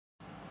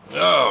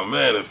Oh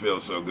man, it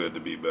feels so good to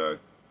be back.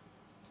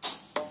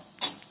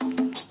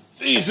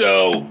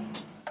 Fizo!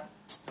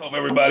 Hope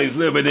everybody's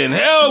living in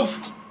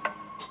health.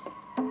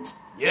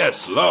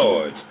 Yes,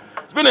 Lord.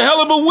 It's been a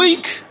hell of a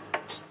week.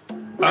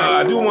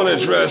 I do want to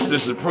address the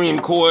Supreme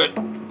Court.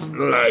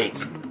 Like,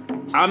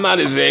 I'm not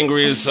as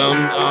angry as some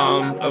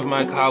of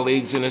my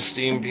colleagues and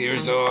esteemed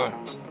peers are.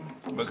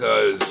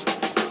 Because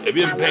if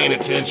you're paying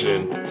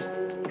attention,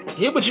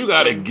 here's what you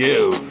gotta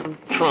give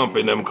Trump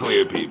and them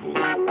clear people.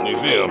 You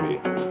feel me?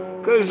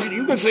 Because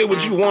you can say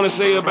what you want to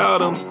say about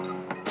them.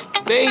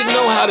 They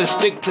know how to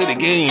stick to the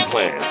game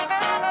plan.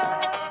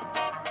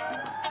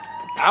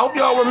 I hope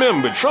y'all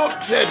remember,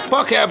 Trump said,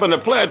 fuck having a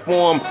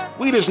platform,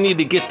 we just need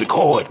to get the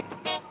court.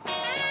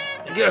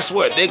 And guess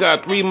what? They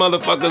got 3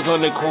 motherfuckers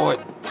on the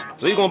court.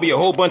 So he's gonna be a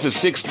whole bunch of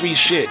 6'3"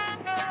 shit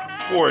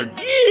for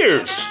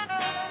years.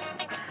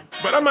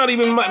 But I'm not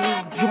even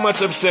too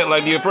much upset.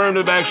 Like, the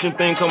affirmative action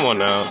thing, come on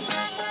now.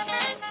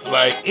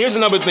 Like, here's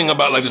another thing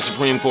about, like, the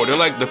Supreme Court. They're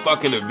like the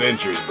fucking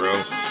Avengers, bro.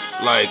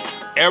 Like,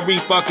 every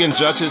fucking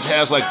justice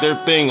has, like, their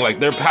thing, like,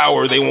 their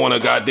power they want to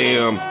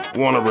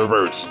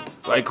reverse.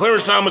 Like,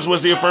 Clarence Thomas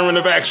was the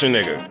affirmative action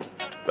nigga.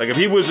 Like, if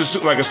he was a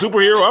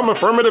superhero, I'm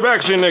affirmative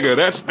action nigga.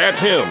 That's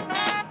him.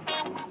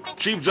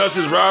 Chief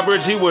Justice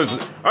Roberts,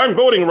 I'm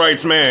voting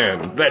rights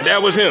man.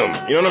 That was him.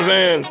 You know what I'm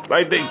saying?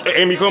 Like,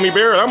 Amy Coney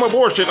Barrett, I'm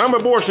abortion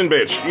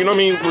bitch. You know what I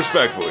mean?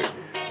 Respectfully.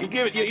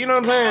 You know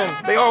what I'm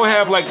saying? They all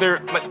have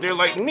their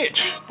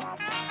niche.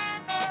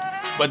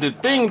 But the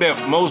thing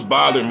that most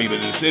bothered me, the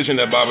decision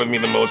that bothered me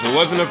the most, it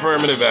wasn't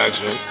affirmative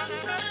action.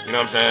 You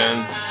know what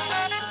I'm saying?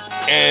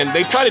 And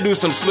they try to do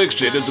some slick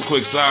shit. This is a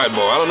quick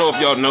sidebar. I don't know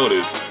if y'all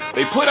noticed.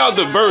 They put out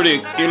the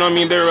verdict, you know what I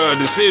mean, their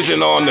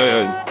decision on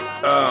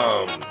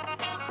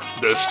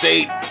the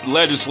state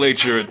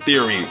legislature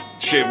theory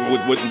shit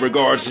with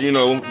regards to, you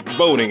know,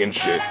 voting and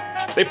shit.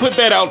 They put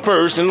that out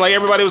first, and like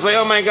everybody was like,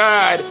 oh my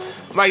God.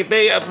 Like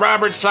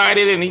Robert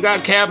cited and he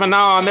got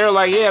Kavanaugh, and they're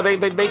like, yeah,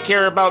 they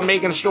care about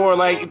making sure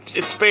like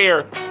it's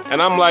fair.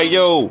 And I'm like,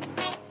 yo,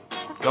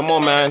 come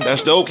on, man,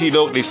 that's the okie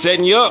doke. They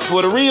setting you up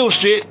for the real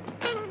shit.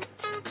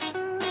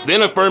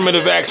 Then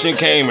affirmative action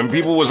came, and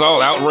people was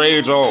all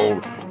outraged,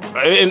 and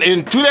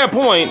to that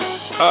point,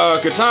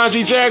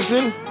 Ketanji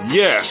Jackson,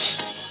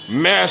 yes,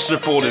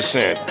 masterful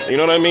dissent. You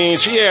know what I mean?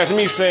 She asked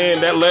me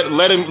saying that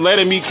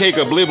letting me cake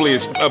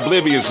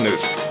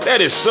obliviousness. That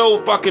is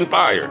so fucking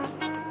fire.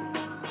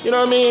 You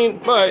know what I mean?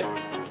 But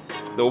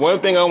the one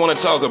thing I want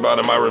to talk about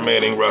in my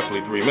remaining roughly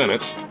 3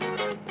 minutes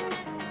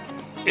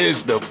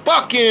is the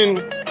fucking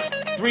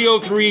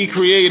 303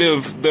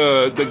 creative,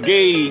 the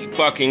gay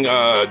fucking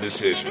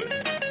decision.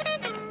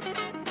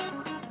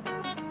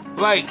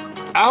 Like,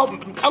 I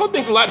don't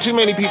think too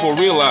many people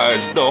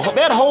realize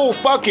that whole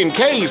fucking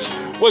case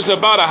was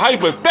about a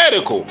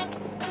hypothetical.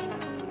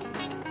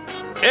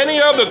 Any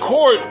other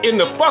court in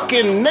the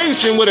fucking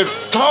nation would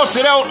have tossed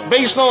it out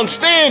based on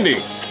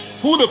standing.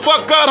 Who the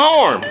fuck got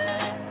harmed?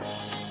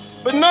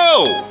 But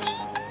no,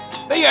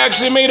 they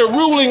actually made a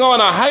ruling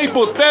on a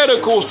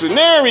hypothetical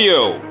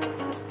scenario.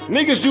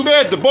 Niggas do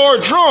that at the bar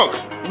drunk.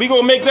 We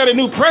gonna make that a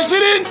new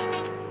precedent?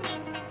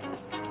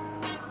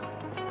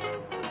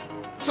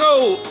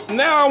 So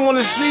now I want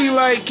to see,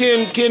 like,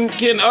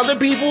 can other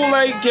people,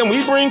 like, can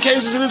we bring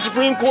cases to the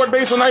Supreme Court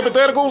based on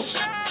hypotheticals?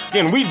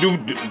 Can we do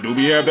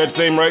we have that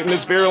same right in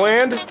this fair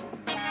land?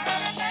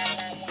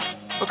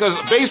 Because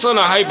based on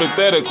a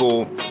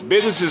hypothetical,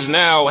 businesses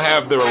now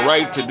have the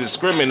right to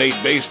discriminate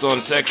based on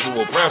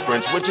sexual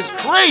preference, which is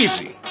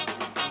crazy.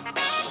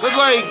 It's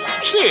like,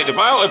 shit, if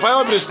I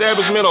have an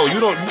establishment,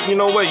 you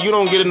know what, you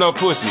don't get enough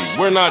pussy,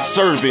 we're not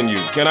serving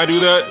you. Can I do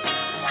that?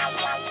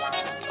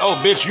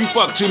 Oh, bitch, you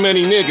fuck too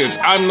many niggas,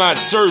 I'm not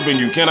serving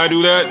you. Can I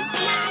do that?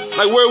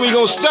 Like, where are we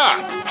gonna stop?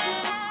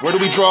 Where do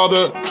we draw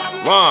the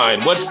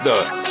line? What's the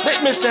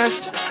litmus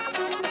test?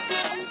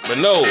 But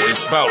no,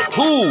 it's about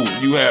who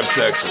you have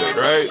sex with,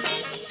 right?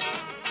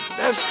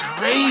 That's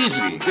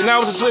crazy. And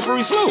now it's a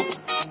slippery slope.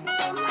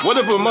 What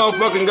if a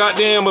motherfucking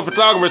goddamn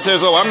photographer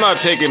says, oh, I'm not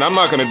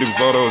gonna do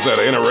photos at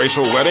an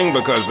interracial wedding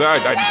because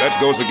that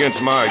goes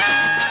against my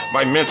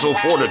mental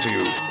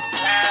fortitude.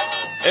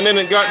 And then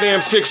a goddamn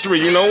 6'3",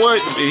 you know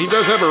what? He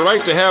does have a right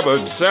to have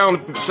a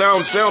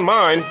sound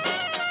mind.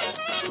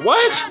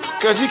 What?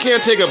 Because he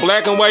can't take a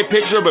black and white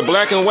picture of a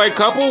black and white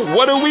couple?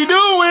 What are we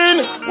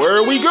doing? Where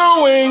are we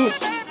going?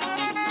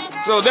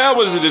 So that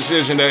was a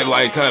decision that,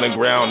 like, kind of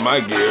ground my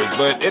gears.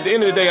 But at the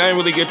end of the day, I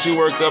didn't really get too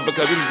worked up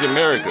because this is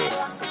America.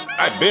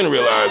 I've been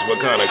realized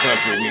what kind of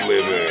country we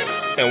live in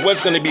and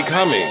what's going to be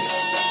coming.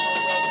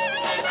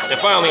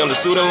 And finally, on the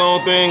student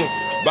loan thing,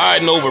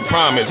 Biden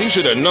overpromised. He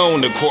should have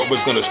known the court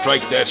was going to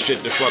strike that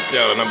shit the fuck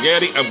down. And I'm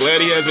glad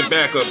he has a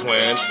backup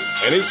plan.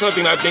 And it's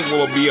something I think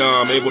will be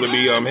able to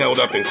be held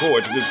up in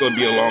court. It's just going to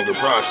be a longer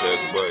process.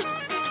 But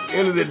at the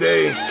end of the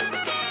day,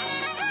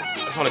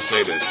 I just want to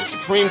say this. The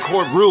Supreme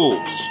Court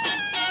rules.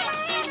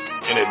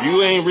 And if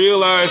you ain't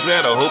realized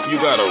that, I hope you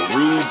got a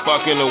rude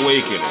fucking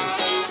awakening.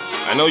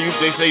 I know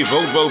they say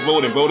vote,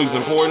 and voting's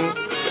important.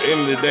 But at the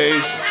end of the day,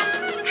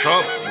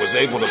 Trump was was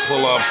able to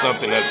pull off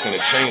something that's going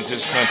to change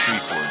this country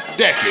for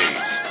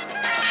decades.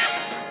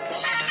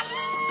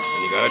 And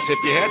you got to tip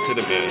your hat to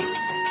the man.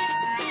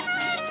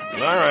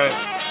 All right.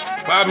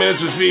 5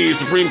 minutes with fees,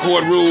 Supreme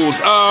Court rules.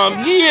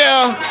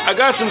 Yeah, I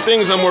got some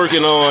things I'm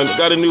working on.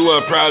 Got a new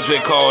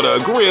project called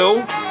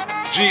Grill,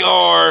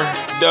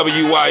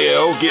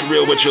 GRWYL, Get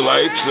Real With Your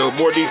Life. So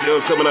more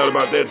details coming out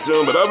about that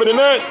soon. But other than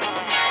that,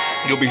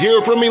 you'll be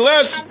hearing from me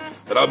less,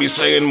 but I'll be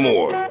saying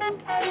more.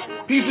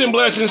 Peace and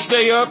blessings.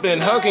 Stay up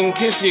and hug and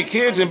kiss your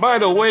kids. And by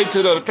the way,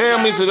 to the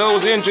families of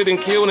those injured and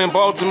killed in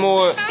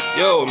Baltimore,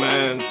 yo,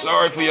 man,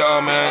 sorry for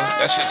y'all, man.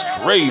 That shit's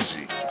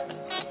crazy.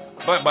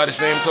 But by the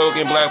same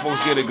token, black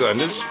folks get a gun.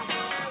 Use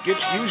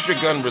your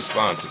gun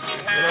responsibly. You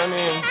know what I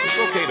mean? It's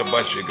okay to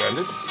bust your gun.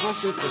 Just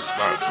bust it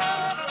responsibly.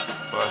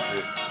 Bust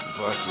it.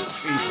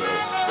 Peace out.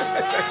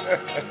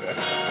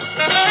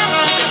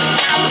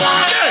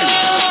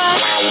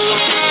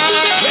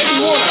 Maybe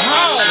you want to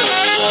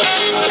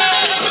holler.